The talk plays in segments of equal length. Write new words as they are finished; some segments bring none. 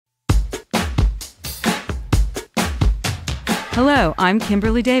Hello, I'm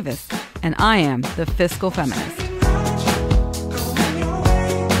Kimberly Davis, and I am the Fiscal Feminist.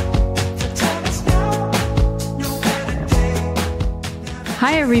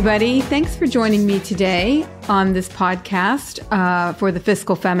 Hi, everybody. Thanks for joining me today on this podcast for the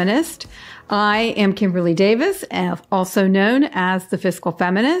Fiscal Feminist. I am Kimberly Davis, also known as the Fiscal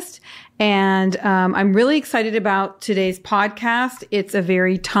Feminist, and I'm really excited about today's podcast. It's a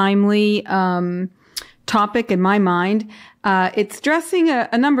very timely topic in my mind. It's addressing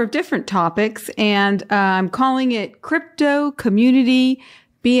a number of different topics, and I'm calling it Crypto, Community,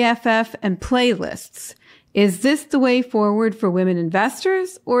 BFF, and Playlists. Is this the way forward for women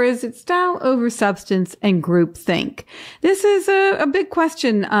investors, or is it style over substance and groupthink? This is a big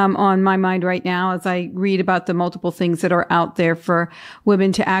question on my mind right now as I read about the multiple things that are out there for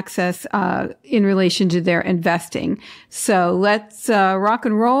women to access in relation to their investing. So let's rock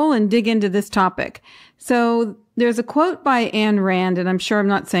and roll and dig into this topic. So there's a quote by Ayn Rand, and I'm sure I'm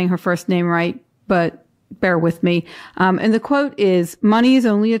not saying her first name right, but bear with me. And the quote is, "Money is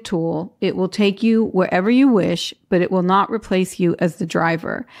only a tool. It will take you wherever you wish, but it will not replace you as the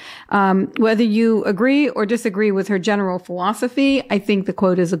driver." Whether you agree or disagree with her general philosophy, I think the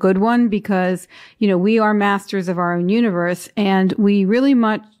quote is a good one because, we are masters of our own universe, and we really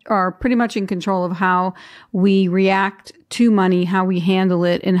are pretty much in control of how we react to money, how we handle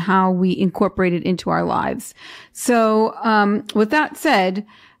it, and how we incorporate it into our lives. So, with that said,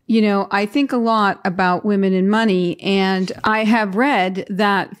 I think a lot about women and money, and I have read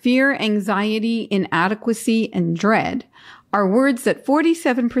that fear, anxiety, inadequacy, and dread are words that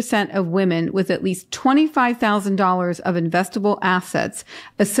 47% of women with at least $25,000 of investable assets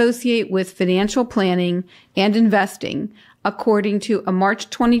associate with financial planning and investing, according to a March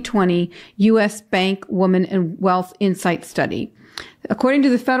 2020 U.S. Bank Woman and Wealth Insight study. According to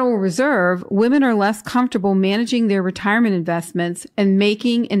the Federal Reserve, women are less comfortable managing their retirement investments and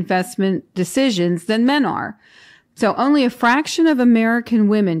making investment decisions than men are. So only a fraction of American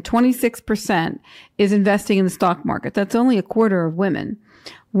women, 26%, is investing in the stock market. That's only a quarter of women.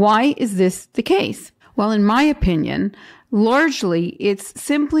 Why is this the case? Well, in my opinion, largely it's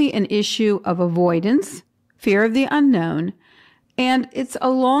simply an issue of avoidance, fear of the unknown, and it's a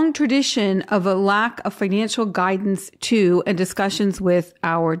long tradition of a lack of financial guidance to and discussions with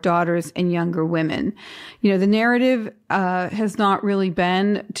our daughters and younger women. The narrative has not really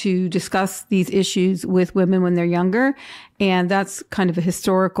been to discuss these issues with women when they're younger. And that's kind of a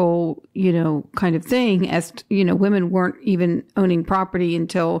historical, kind of thing, as, women weren't even owning property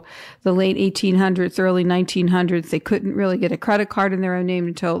until the late 1800s, early 1900s. They couldn't really get a credit card in their own name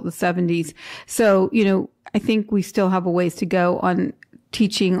until the 70s. So, I think we still have a ways to go on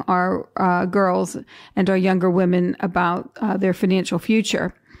teaching our girls and our younger women about their financial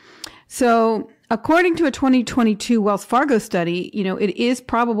future. So according to a 2022 Wells Fargo study, it is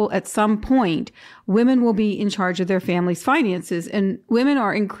probable at some point women will be in charge of their family's finances, and women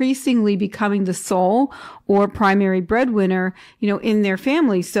are increasingly becoming the sole or primary breadwinner, in their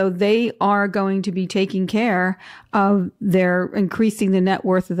family. So they are going to be taking care of increasing the net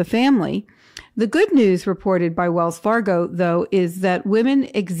worth of the family. The good news reported by Wells Fargo, though, is that women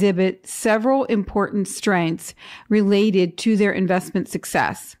exhibit several important strengths related to their investment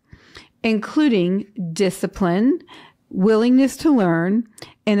success, including discipline, willingness to learn,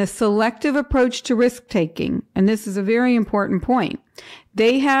 and a selective approach to risk-taking. And this is a very important point.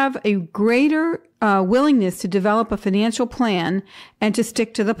 They have a greater willingness to develop a financial plan and to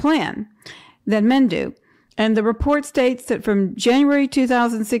stick to the plan than men do. And the report states that from January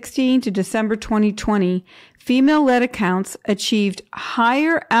 2016 to December 2020, female-led accounts achieved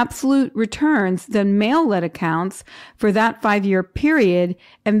higher absolute returns than male-led accounts for that 5-year period,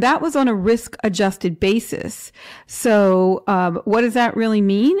 and that was on a risk-adjusted basis. So what does that really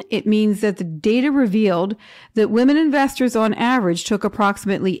mean? It means that the data revealed that women investors on average took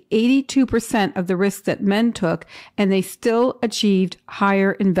approximately 82% of the risk that men took, and they still achieved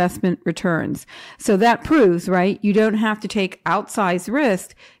higher investment returns. So that proves, right, you don't have to take outsized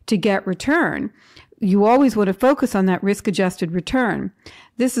risk to get return. You always want to focus on that risk-adjusted return.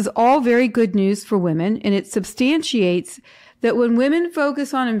 This is all very good news for women, and it substantiates that when women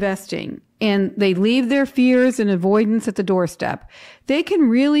focus on investing and they leave their fears and avoidance at the doorstep, they can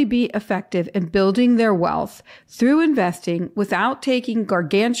really be effective in building their wealth through investing without taking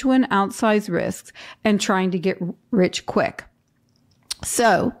gargantuan outsized risks and trying to get rich quick.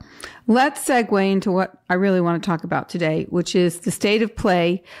 So let's segue into what I really want to talk about today, which is the state of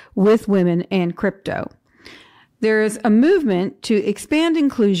play with women and crypto. There is a movement to expand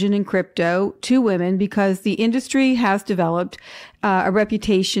inclusion in crypto to women because the industry has developed a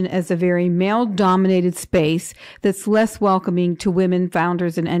reputation as a very male-dominated space that's less welcoming to women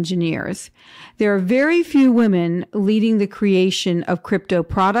founders and engineers. There are very few women leading the creation of crypto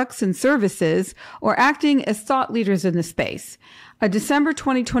products and services or acting as thought leaders in the space. A December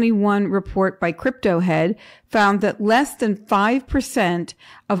 2021 report by CryptoHead found that less than 5%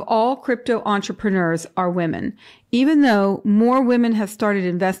 of all crypto entrepreneurs are women. Even though more women have started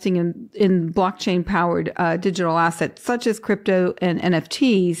investing in blockchain-powered digital assets such as crypto and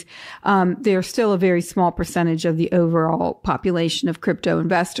NFTs, they're still a very small percentage of the overall population of crypto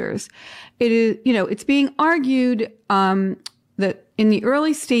investors. It is, it's being argued that in the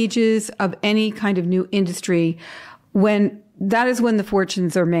early stages of any kind of new industry, that is when the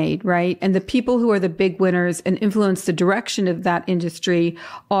fortunes are made, right? And the people who are the big winners and influence the direction of that industry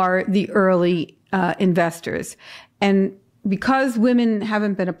are the early investors. And because women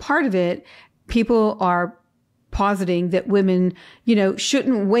haven't been a part of it, people are positing that women,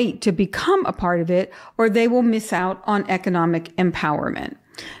 shouldn't wait to become a part of it or they will miss out on economic empowerment.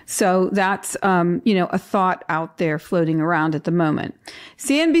 So that's, a thought out there floating around at the moment.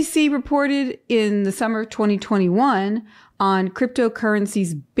 CNBC reported in the summer of 2021 on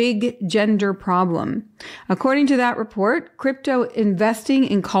cryptocurrency's big gender problem. According to that report, crypto investing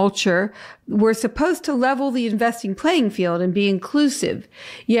and culture were supposed to level the investing playing field and be inclusive,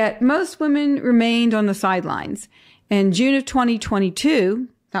 yet most women remained on the sidelines. In June of 2022,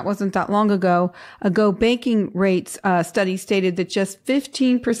 that wasn't that long ago, a Go Banking Rates study stated that just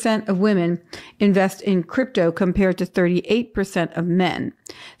 15% of women invest in crypto compared to 38% of men.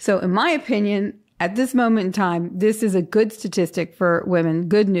 So in my opinion, at this moment in time, this is a good statistic for women,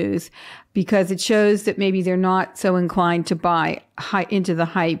 good news, because it shows that maybe they're not so inclined to buy into the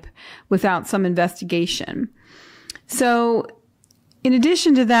hype without some investigation. So in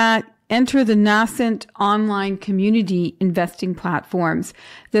addition to that, enter the nascent online community investing platforms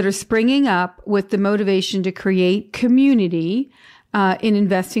that are springing up with the motivation to create community in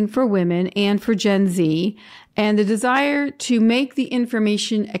investing for women and for Gen Z, and the desire to make the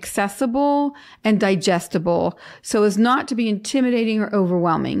information accessible and digestible so as not to be intimidating or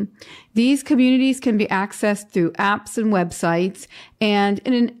overwhelming. These communities can be accessed through apps and websites, and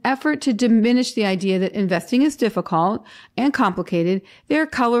in an effort to diminish the idea that investing is difficult and complicated, they're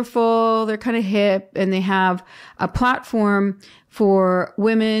colorful, they're kind of hip, and they have a platform for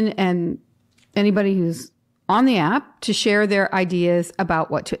women and anybody who's on the app to share their ideas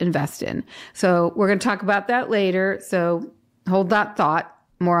about what to invest in. So we're going to talk about that later. So hold that thought.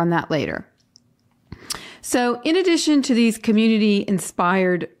 More on that later. So in addition to these community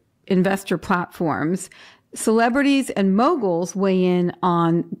inspired investor platforms, celebrities and moguls weigh in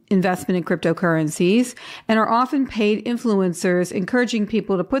on investment in cryptocurrencies and are often paid influencers encouraging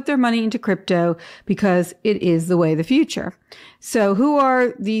people to put their money into crypto because it is the way of the future. So who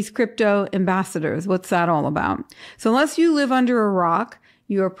are these crypto ambassadors? What's that all about? So unless you live under a rock,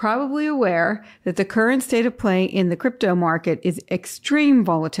 you are probably aware that the current state of play in the crypto market is extreme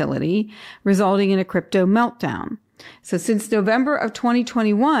volatility, resulting in a crypto meltdown. So since November of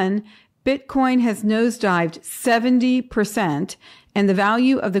 2021, Bitcoin has nosedived 70%, and the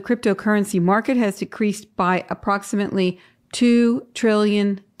value of the cryptocurrency market has decreased by approximately $2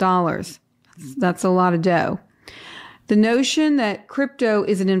 trillion. That's a lot of dough. The notion that crypto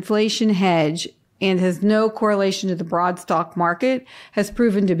is an inflation hedge and has no correlation to the broad stock market has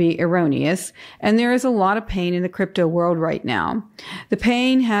proven to be erroneous. And there is a lot of pain in the crypto world right now. The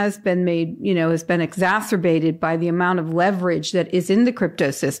pain has been has been exacerbated by the amount of leverage that is in the crypto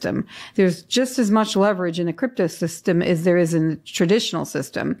system. There's just as much leverage in the crypto system as there is in the traditional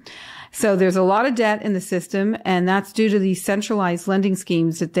system. So there's a lot of debt in the system, and that's due to these centralized lending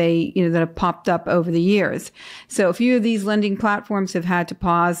schemes that that have popped up over the years. So a few of these lending platforms have had to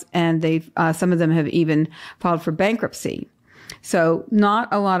pause, and some of them have even filed for bankruptcy. So not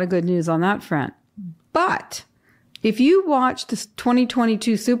a lot of good news on that front. But if you watched the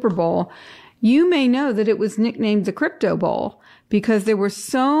 2022 Super Bowl, you may know that it was nicknamed the Crypto Bowl because there were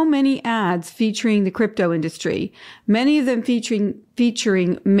so many ads featuring the crypto industry, many of them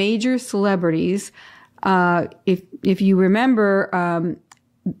featuring major celebrities. If you remember,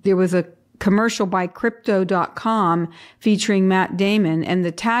 there was a commercial by Crypto.com featuring Matt Damon, and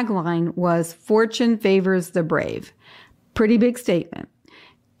the tagline was "Fortune favors the brave." Pretty big statement.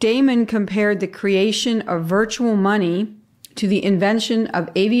 Damon compared the creation of virtual money to the invention of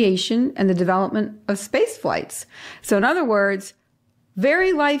aviation and the development of space flights. So in other words,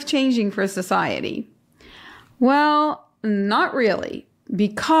 very life-changing for society. Well, not really.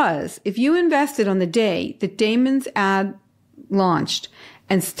 because if you invested on the day that Damon's ad launched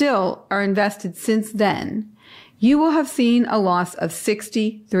and still are invested since then, you will have seen a loss of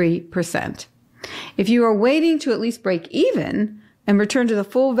 63%. If you are waiting to at least break even and return to the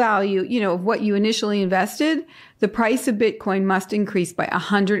full value, of what you initially invested, the price of Bitcoin must increase by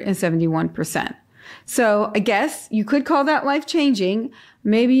 171%. So I guess you could call that life-changing,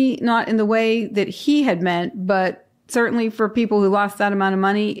 maybe not in the way that he had meant, but certainly for people who lost that amount of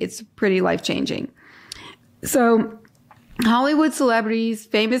money, it's pretty life-changing. So Hollywood celebrities,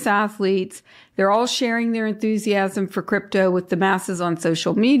 famous athletes, they're all sharing their enthusiasm for crypto with the masses on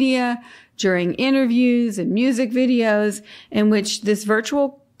social media, during interviews and music videos, in which this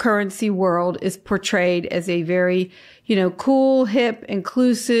virtual currency world is portrayed as a very, cool, hip,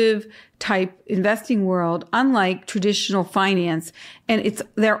 inclusive type investing world, unlike traditional finance. And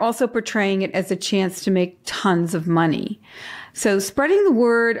they're also portraying it as a chance to make tons of money. So spreading the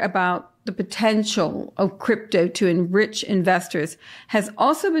word about the potential of crypto to enrich investors has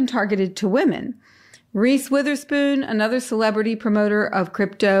also been targeted to women. Reese Witherspoon, another celebrity promoter of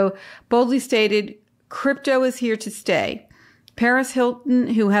crypto, boldly stated, "Crypto is here to stay." Paris Hilton,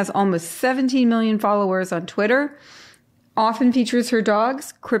 who has almost 17 million followers on Twitter, often features her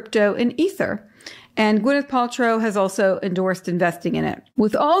dogs, crypto and ether. And Gwyneth Paltrow has also endorsed investing in it.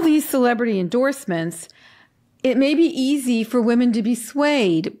 With all these celebrity endorsements, it may be easy for women to be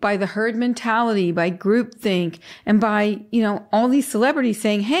swayed by the herd mentality, by groupthink, and by, all these celebrities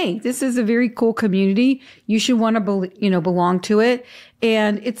saying, hey, this is a very cool community. You should want to, belong to it.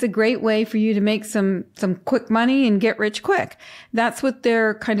 And it's a great way for you to make some quick money and get rich quick. That's what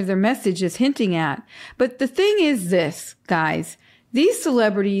their message is hinting at. But the thing is this, guys. These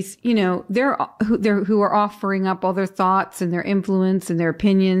celebrities, they're who are offering up all their thoughts and their influence and their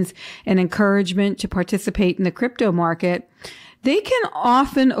opinions and encouragement to participate in the crypto market. They can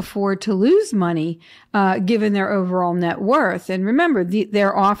often afford to lose money, given their overall net worth. And remember,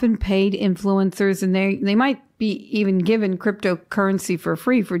 they're often paid influencers, and they might be even given cryptocurrency for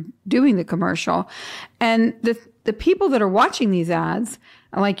free for doing the commercial. And the people that are watching these ads,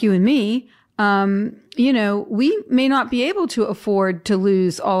 like you and me, we may not be able to afford to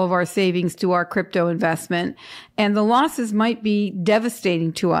lose all of our savings to our crypto investment, and the losses might be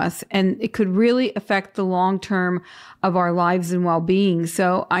devastating to us, and it could really affect the long term of our lives and well-being.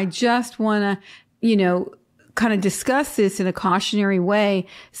 So I just want to, kind of discuss this in a cautionary way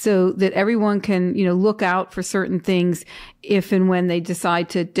so that everyone can, look out for certain things if and when they decide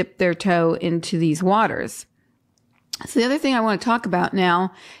to dip their toe into these waters. So the other thing I want to talk about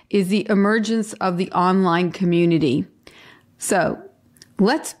now is the emergence of the online community. So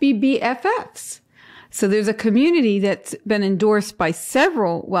let's be BFFs. So there's a community that's been endorsed by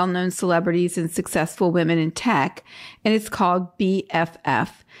several well-known celebrities and successful women in tech, and it's called BFF.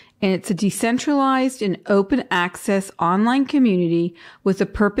 And it's a decentralized and open access online community with a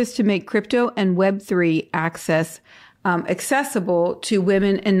purpose to make crypto and Web3 accessible to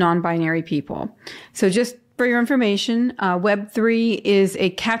women and non-binary people. So just for your information, Web3 is a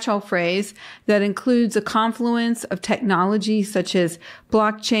catch-all phrase that includes a confluence of technology such as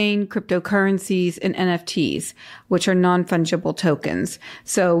blockchain, cryptocurrencies, and NFTs, which are non-fungible tokens.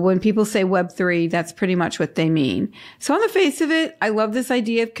 So when people say Web3, that's pretty much what they mean. So on the face of it, I love this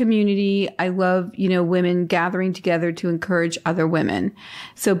idea of community. I love, women gathering together to encourage other women.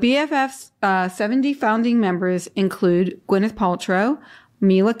 So BFF's 70 founding members include Gwyneth Paltrow,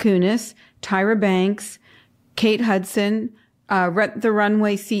 Mila Kunis, Tyra Banks, Kate Hudson, The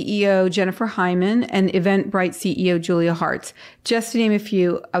Runway CEO Jennifer Hyman, and Eventbrite CEO Julia Hartz, just to name a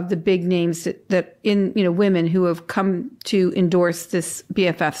few of the big names that women who have come to endorse this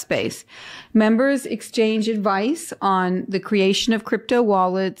BFF space. Members exchange advice on the creation of crypto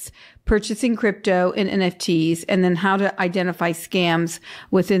wallets, purchasing crypto and NFTs, and then how to identify scams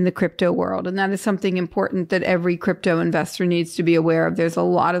within the crypto world. And that is something important that every crypto investor needs to be aware of. There's a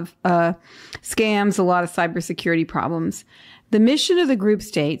lot of scams, a lot of cybersecurity problems. The mission of the group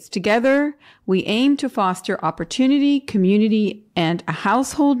states, together, we aim to foster opportunity, community, and a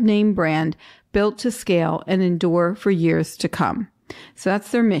household name brand built to scale and endure for years to come. So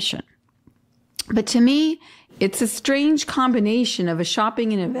that's their mission. But to me, it's a strange combination of a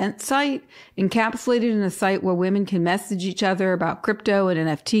shopping and event site encapsulated in a site where women can message each other about crypto and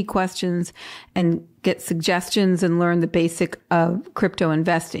NFT questions and get suggestions and learn the basic of crypto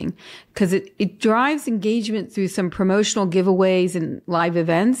investing. Because it drives engagement through some promotional giveaways and live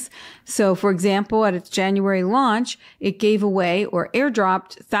events. So, for example, at its January launch, it gave away or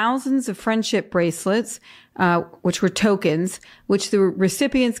airdropped thousands of friendship bracelets, which were tokens, which the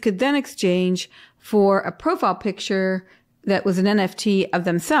recipients could then exchange for a profile picture that was an NFT of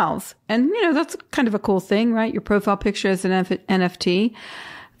themselves. And, that's kind of a cool thing, right? Your profile picture is an NFT.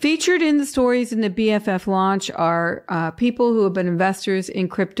 Featured in the stories in the BFF launch are people who have been investors in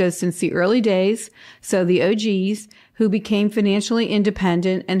crypto since the early days. So the OGs who became financially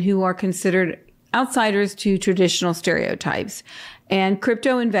independent and who are considered outsiders to traditional stereotypes. And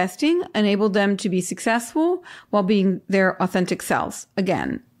crypto investing enabled them to be successful while being their authentic selves.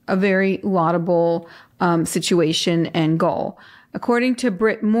 Again, a very laudable situation and goal. According to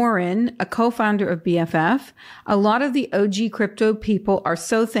Britt Morin, a co-founder of BFF, a lot of the OG crypto people are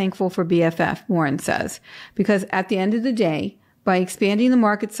so thankful for BFF, Morin says, because at the end of the day, by expanding the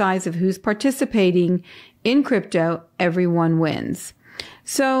market size of who's participating in crypto, everyone wins.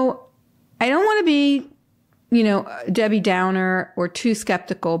 So I don't want to be, Debbie Downer or too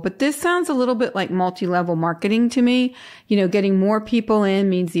skeptical, but this sounds a little bit like multi-level marketing to me. Getting more people in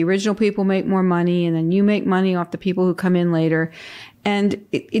means the original people make more money, and then you make money off the people who come in later. And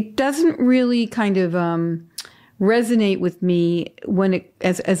it doesn't really kind of resonate with me when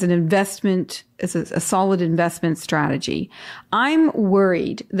as an investment, as a solid investment strategy. I'm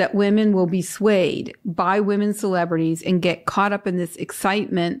worried that women will be swayed by women celebrities and get caught up in this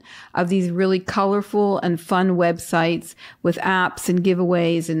excitement of these really colorful and fun websites with apps and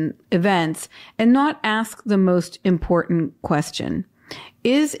giveaways and events, and not ask the most important question.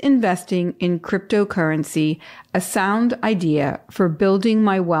 Is investing in cryptocurrency a sound idea for building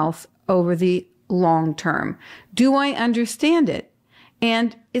my wealth over the long term? Do I understand it?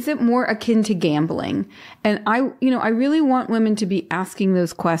 And is it more akin to gambling? And I really want women to be asking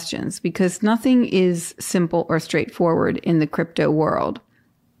those questions, because nothing is simple or straightforward in the crypto world.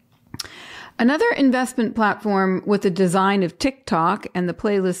 Another investment platform with the design of TikTok and the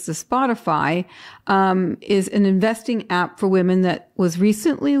playlists of Spotify is an investing app for women that was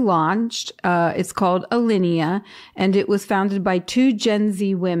recently launched. It's called Alinea, and it was founded by two Gen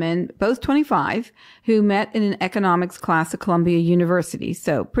Z women, both 25, who met in an economics class at Columbia University.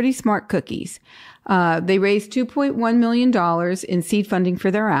 So pretty smart cookies. They raised $2.1 million in seed funding for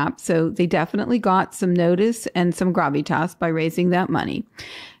their app. So they definitely got some notice and some gravitas by raising that money.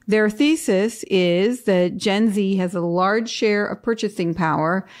 Their thesis is that Gen Z has a large share of purchasing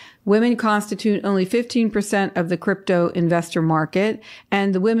power. Women constitute only 15% of the crypto investor market,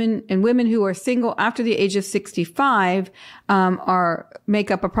 and women who are single after the age of 65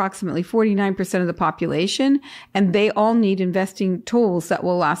 make up approximately 49% of the population, and they all need investing tools that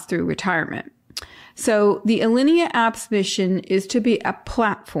will last through retirement. So the Alinea app's mission is to be a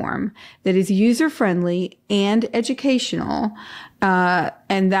platform that is user-friendly and educational,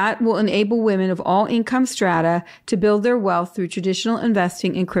 and that will enable women of all income strata to build their wealth through traditional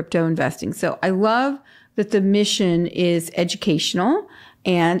investing and crypto investing. So I love that the mission is educational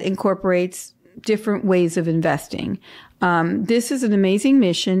and incorporates different ways of investing. This is an amazing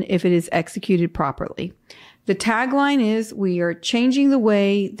mission if it is executed properly. The tagline is, we are changing the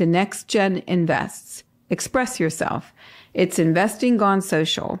way the next gen invests. Express yourself. It's investing gone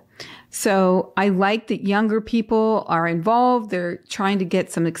social. So I like that younger people are involved. They're trying to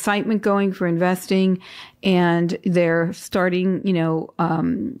get some excitement going for investing, and they're starting,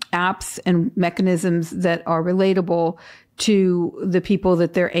 apps and mechanisms that are relatable to the people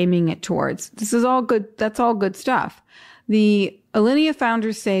that they're aiming it towards. This is all good. That's all good stuff. The Alinea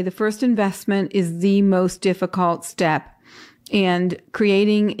founders say the first investment is the most difficult step, and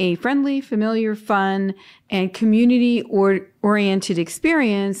creating a friendly, familiar, fun, and community-oriented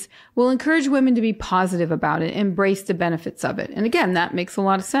experience will encourage women to be positive about it, embrace the benefits of it. And again, that makes a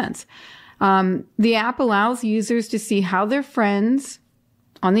lot of sense. The app allows users to see how their friends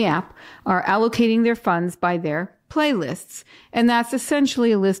on the app are allocating their funds by their playlists. And that's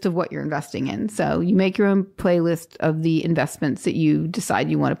essentially a list of what you're investing in. So you make your own playlist of the investments that you decide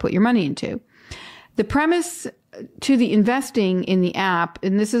you want to put your money into. The premise to the investing in the app,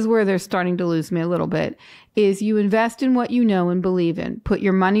 and this is where they're starting to lose me a little bit, is you invest in what you know and believe in. Put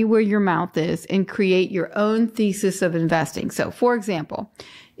your money where your mouth is and create your own thesis of investing. So, for example,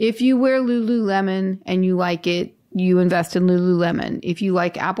 if you wear Lululemon and you like it, you invest in Lululemon. If you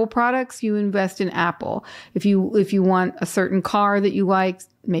like Apple products, you invest in Apple. If you want a certain car that you like,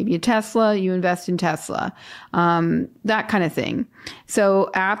 maybe a Tesla, you invest in Tesla. That kind of thing.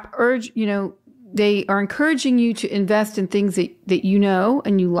 So they are encouraging you to invest in things that you know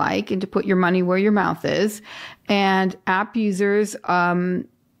and you like, and to put your money where your mouth is. And app users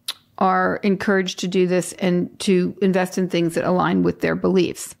are encouraged to do this and to invest in things that align with their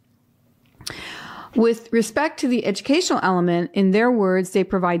beliefs. With respect to the educational element, in their words, they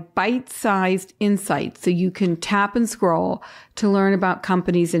provide bite-sized insights so you can tap and scroll to learn about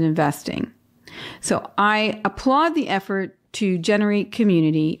companies and investing. So I applaud the effort to generate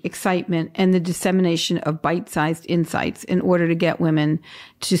community, excitement, and the dissemination of bite-sized insights in order to get women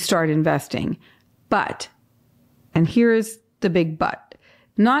to start investing. But, and here's the big but,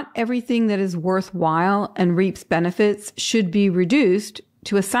 not everything that is worthwhile and reaps benefits should be reduced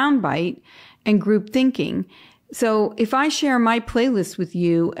to a soundbite and group thinking. So if I share my playlist with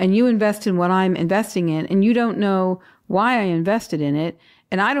you and you invest in what I'm investing in and you don't know why I invested in it,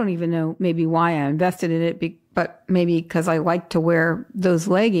 and I don't even know maybe why I invested in it, but maybe because I like to wear those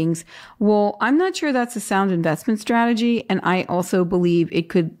leggings. Well, I'm not sure that's a sound investment strategy. And I also believe it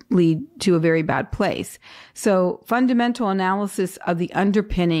could lead to a very bad place. So fundamental analysis of the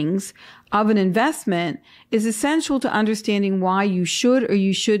underpinnings of an investment is essential to understanding why you should or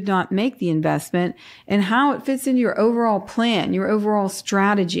you should not make the investment and how it fits into your overall plan, your overall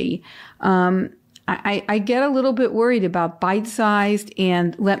strategy. I get a little bit worried about bite-sized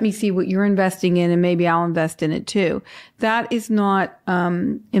and let me see what you're investing in and maybe I'll invest in it too. That is not,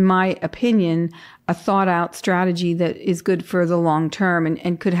 in my opinion, a thought out strategy that is good for the long term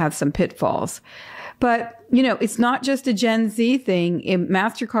and could have some pitfalls. But, it's not just a Gen Z thing.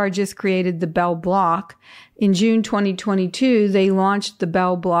 MasterCard just created the Bell Block. In June 2022, they launched the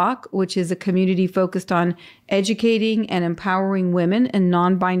Bell Block, which is a community focused on educating and empowering women and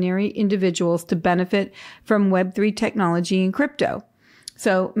non-binary individuals to benefit from Web3 technology and crypto.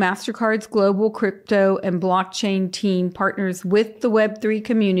 So MasterCard's global crypto and blockchain team partners with the Web3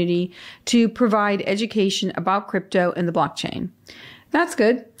 community to provide education about crypto and the blockchain. That's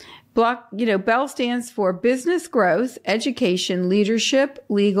good. Bell stands for business growth, education, leadership,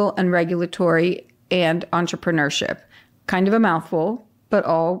 legal and regulatory, and entrepreneurship. Kind of a mouthful, but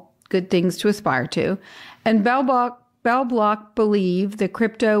all good things to aspire to. And Bell Block believe that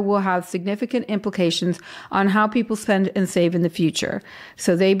crypto will have significant implications on how people spend and save in the future.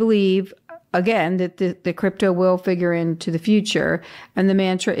 So they believe, again, that the crypto will figure into the future. And the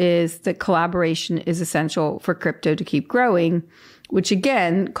mantra is that collaboration is essential for crypto to keep growing, which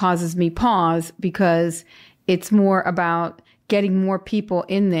again causes me pause because it's more about getting more people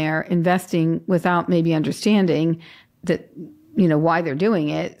in there investing without maybe understanding that, why they're doing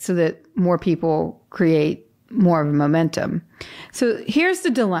it so that more people create more of a momentum. So here's the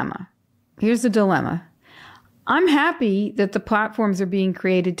dilemma. I'm happy that the platforms are being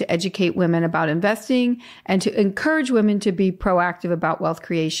created to educate women about investing and to encourage women to be proactive about wealth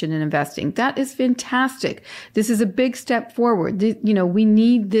creation and investing. That is fantastic. This is a big step forward. We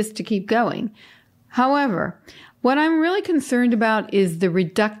need this to keep going. However, what I'm really concerned about is the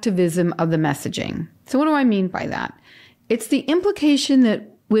reductivism of the messaging. So what do I mean by that? It's the implication that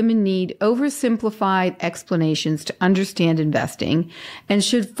women need oversimplified explanations to understand investing and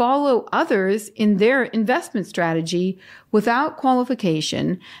should follow others in their investment strategy without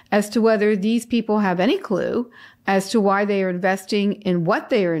qualification as to whether these people have any clue as to why they are investing in what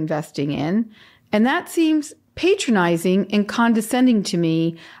they are investing in. And that seems patronizing and condescending to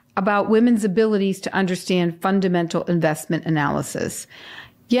me about women's abilities to understand fundamental investment analysis.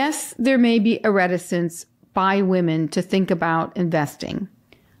 Yes, there may be a reticence by women to think about investing.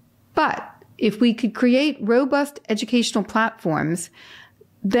 But if we could create robust educational platforms,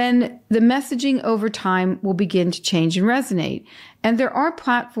 then the messaging over time will begin to change and resonate. And there are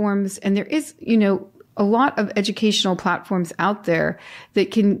platforms, and there is, a lot of educational platforms out there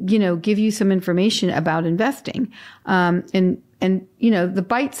that can, give you some information about investing. And the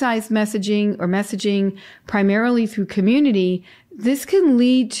bite-sized messaging or messaging primarily through community, this can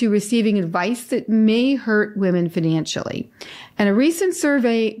lead to receiving advice that may hurt women financially. And a recent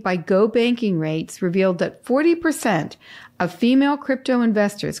survey by Go Banking Rates revealed that 40% of female crypto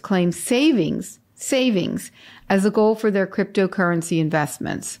investors claim savings as a goal for their cryptocurrency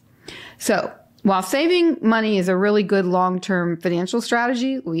investments. So while saving money is a really good long-term financial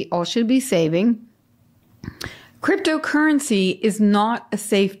strategy, we all should be saving. Cryptocurrency is not a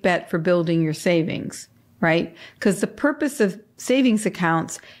safe bet for building your savings, right? Because the purpose of savings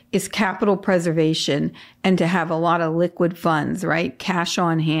accounts is capital preservation and to have a lot of liquid funds, right? Cash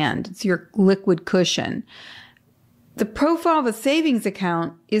on hand. It's your liquid cushion. The profile of a savings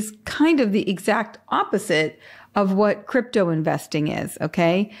account is kind of the exact opposite of what crypto investing is,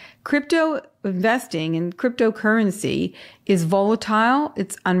 okay? Crypto investing and cryptocurrency is volatile.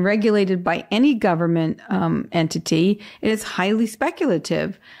 It's unregulated by any government entity. And it's highly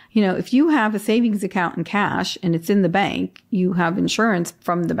speculative. If you have a savings account in cash and it's in the bank, you have insurance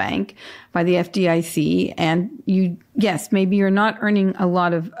from the bank by the FDIC. And maybe you're not earning a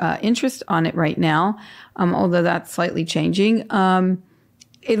lot of interest on it right now, although that's slightly changing.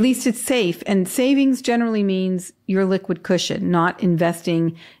 At least it's safe. And savings generally means your liquid cushion, not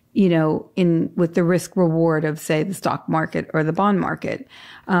investing with the risk reward of, say, the stock market or the bond market,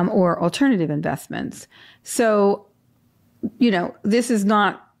 or alternative investments. So, this is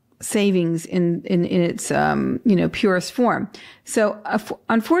not savings in its, purest form. So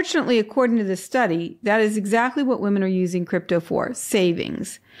unfortunately, according to this study, that is exactly what women are using crypto for,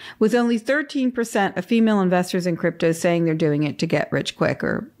 savings, with only 13% of female investors in crypto saying they're doing it to get rich quick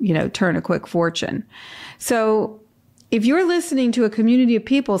or, turn a quick fortune. So if you're listening to a community of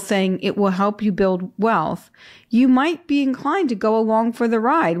people saying it will help you build wealth, you might be inclined to go along for the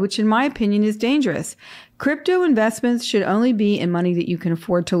ride, which in my opinion is dangerous. Crypto investments should only be in money that you can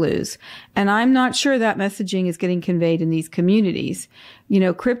afford to lose. And I'm not sure that messaging is getting conveyed in these communities.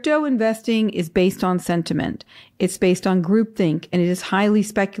 Crypto investing is based on sentiment. It's based on groupthink, and it is highly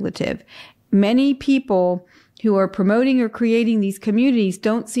speculative. Many people who are promoting or creating these communities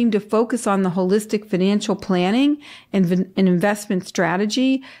don't seem to focus on the holistic financial planning and investment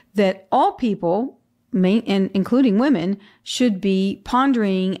strategy that all people, and including women, should be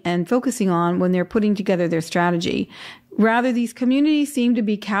pondering and focusing on when they're putting together their strategy. Rather, these communities seem to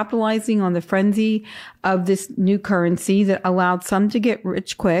be capitalizing on the frenzy of this new currency that allowed some to get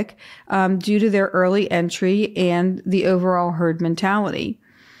rich quick due to their early entry and the overall herd mentality.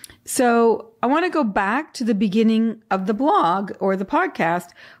 So I want to go back to the beginning of the blog or the podcast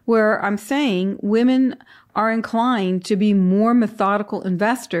where I'm saying women are inclined to be more methodical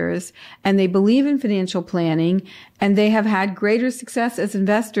investors, and they believe in financial planning, and they have had greater success as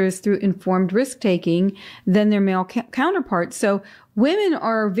investors through informed risk taking than their male counterparts. So women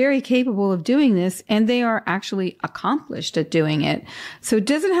are very capable of doing this, and they are actually accomplished at doing it. So it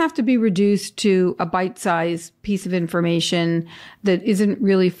doesn't have to be reduced to a bite-sized piece of information that isn't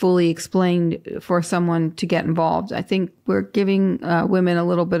really fully explained for someone to get involved. I think we're giving women a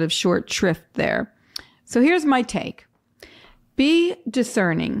little bit of short shrift there. So here's my take. Be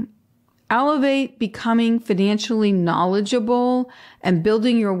discerning. Elevate becoming financially knowledgeable and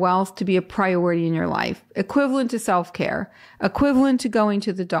building your wealth to be a priority in your life, equivalent to self-care, equivalent to going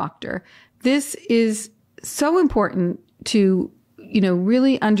to the doctor. This is so important to,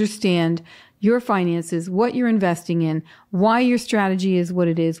 really understand your finances, what you're investing in, why your strategy is what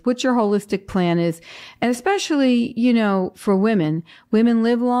it is, what your holistic plan is. And especially, for women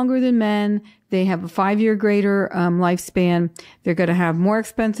live longer than men. They have a 5-year greater lifespan. They're going to have more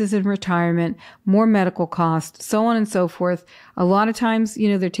expenses in retirement, more medical costs, so on and so forth. A lot of times,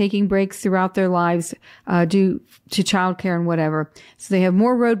 they're taking breaks throughout their lives due to childcare and whatever. So they have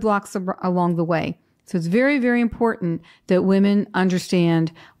more roadblocks along the way. So it's very, very important that women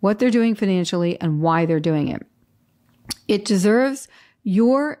understand what they're doing financially and why they're doing it. It deserves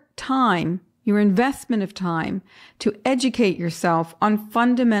your time, your investment of time, to educate yourself on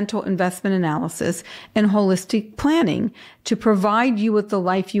fundamental investment analysis and holistic planning to provide you with the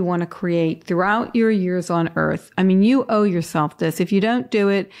life you want to create throughout your years on earth. I mean, you owe yourself this. If you don't do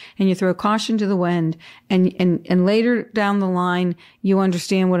it and you throw caution to the wind and later down the line, you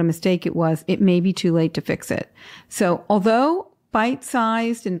understand what a mistake it was, it may be too late to fix it. So although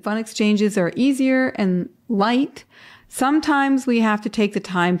bite-sized and fun exchanges are easier and light, sometimes we have to take the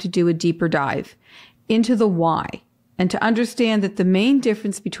time to do a deeper dive into the why and to understand that the main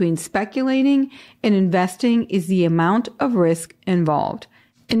difference between speculating and investing is the amount of risk involved.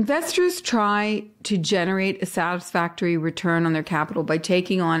 Investors try to generate a satisfactory return on their capital by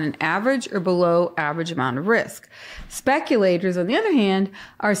taking on an average or below average amount of risk. Speculators, on the other hand,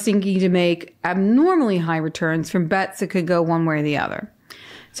 are seeking to make abnormally high returns from bets that could go one way or the other.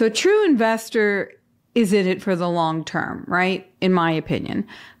 So a true investor is in it for the long term, right? In my opinion,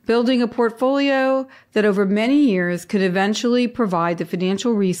 building a portfolio that over many years could eventually provide the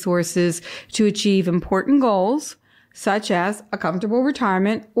financial resources to achieve important goals, such as a comfortable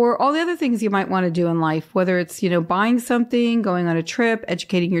retirement or all the other things you might want to do in life, whether it's, buying something, going on a trip,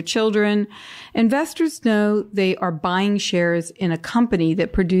 educating your children. Investors know they are buying shares in a company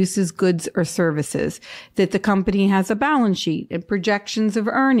that produces goods or services, that the company has a balance sheet and projections of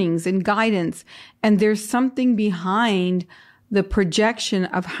earnings and guidance. And there's something behind the projection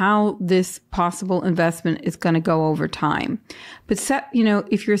of how this possible investment is going to go over time. But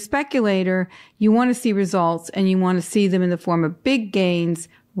if you're a speculator, you want to see results and you want to see them in the form of big gains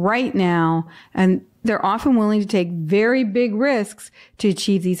right now. And they're often willing to take very big risks to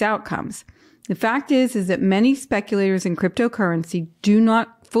achieve these outcomes. The fact is that many speculators in cryptocurrency do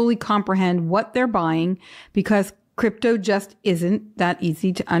not fully comprehend what they're buying because crypto just isn't that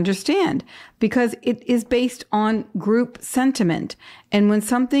easy to understand because it is based on group sentiment. And when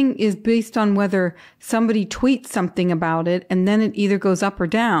something is based on whether somebody tweets something about it and then it either goes up or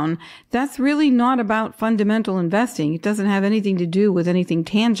down, that's really not about fundamental investing. It doesn't have anything to do with anything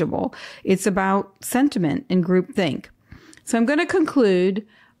tangible. It's about sentiment and groupthink. So I'm going to conclude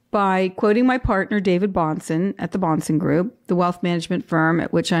by quoting my partner, David Bahnsen at the Bahnsen Group, the wealth management firm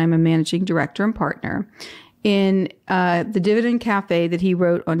at which I am a managing director and partner, in the Dividend Cafe that he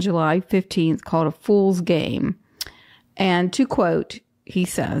wrote on July 15th called A Fool's Game. And to quote, he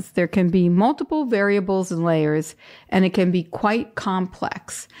says, there can be multiple variables and layers, and it can be quite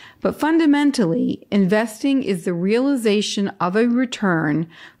complex. But fundamentally, investing is the realization of a return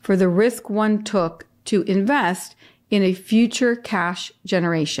for the risk one took to invest in a future cash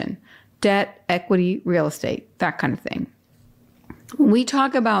generation, debt, equity, real estate, that kind of thing. When we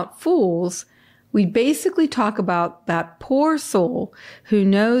talk about fools, we basically talk about that poor soul who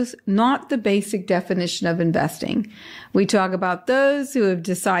knows not the basic definition of investing. We talk about those who have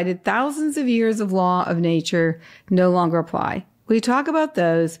decided thousands of years of law of nature no longer apply. We talk about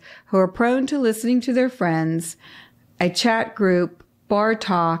those who are prone to listening to their friends, a chat group, bar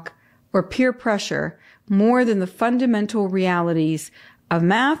talk, or peer pressure more than the fundamental realities of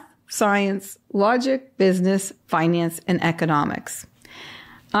math, science, logic, business, finance, and economics.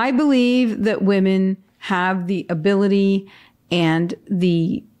 I believe that women have the ability and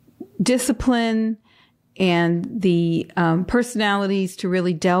the discipline and the personalities to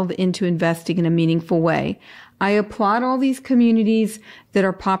really delve into investing in a meaningful way. I applaud all these communities that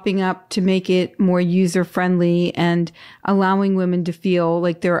are popping up to make it more user-friendly and allowing women to feel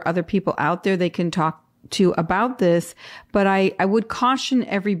like there are other people out there they can talk to about this. But I would caution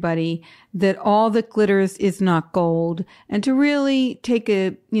everybody that all that glitters is not gold, and to really take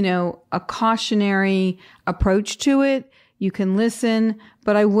a cautionary approach to it. You can listen,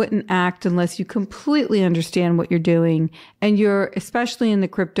 but I wouldn't act unless you completely understand what you're doing and you're, especially in the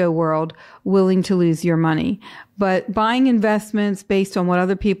crypto world, willing to lose your money. But buying investments based on what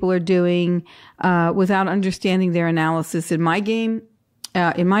other people are doing, without understanding their analysis in my opinion,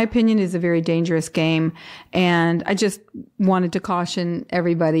 is a very dangerous game. And I just wanted to caution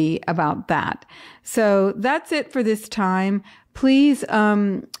everybody about that. So that's it for this time. Please,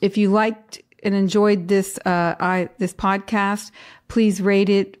 if you liked and enjoyed this podcast, please rate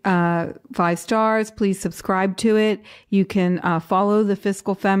it 5 stars. Please subscribe to it. You can follow The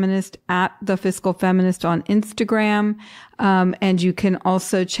Fiscal Feminist at The Fiscal Feminist on Instagram. And you can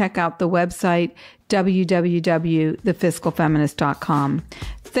also check out the website, www.thefiscalfeminist.com.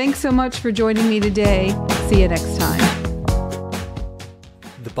 Thanks so much for joining me today. See you next time.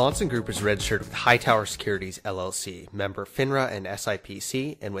 The Bahnsen Group is registered with Hightower Securities, LLC, member FINRA and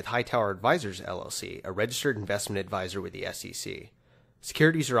SIPC, and with Hightower Advisors, LLC, a registered investment advisor with the SEC.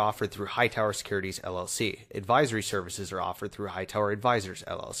 Securities are offered through Hightower Securities, LLC. Advisory services are offered through Hightower Advisors,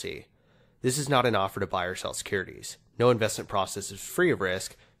 LLC. This is not an offer to buy or sell securities. No investment process is free of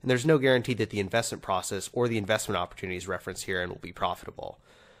risk, and there's no guarantee that the investment process or the investment opportunities referenced herein will be profitable.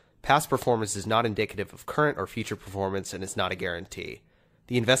 Past performance is not indicative of current or future performance and is not a guarantee.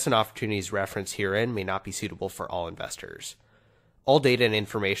 The investment opportunities referenced herein may not be suitable for all investors. All data and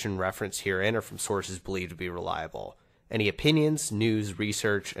information referenced herein are from sources believed to be reliable. Any opinions, news,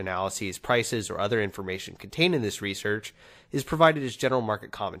 research, analyses, prices, or other information contained in this research is provided as general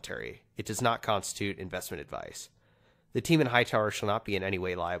market commentary. It does not constitute investment advice. The team in Hightower shall not be in any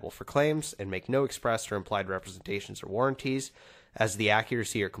way liable for claims and make no expressed or implied representations or warranties as to the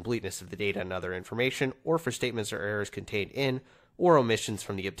accuracy or completeness of the data and other information, or for statements or errors contained in or omissions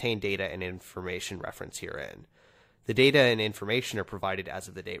from the obtained data and information referenced herein. The data and information are provided as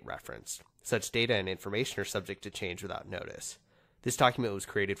of the date referenced. Such data and information are subject to change without notice. This document was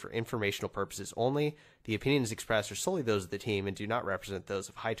created for informational purposes only. The opinions expressed are solely those of the team and do not represent those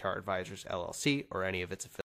of Hightower Advisors, LLC, or any of its affiliates.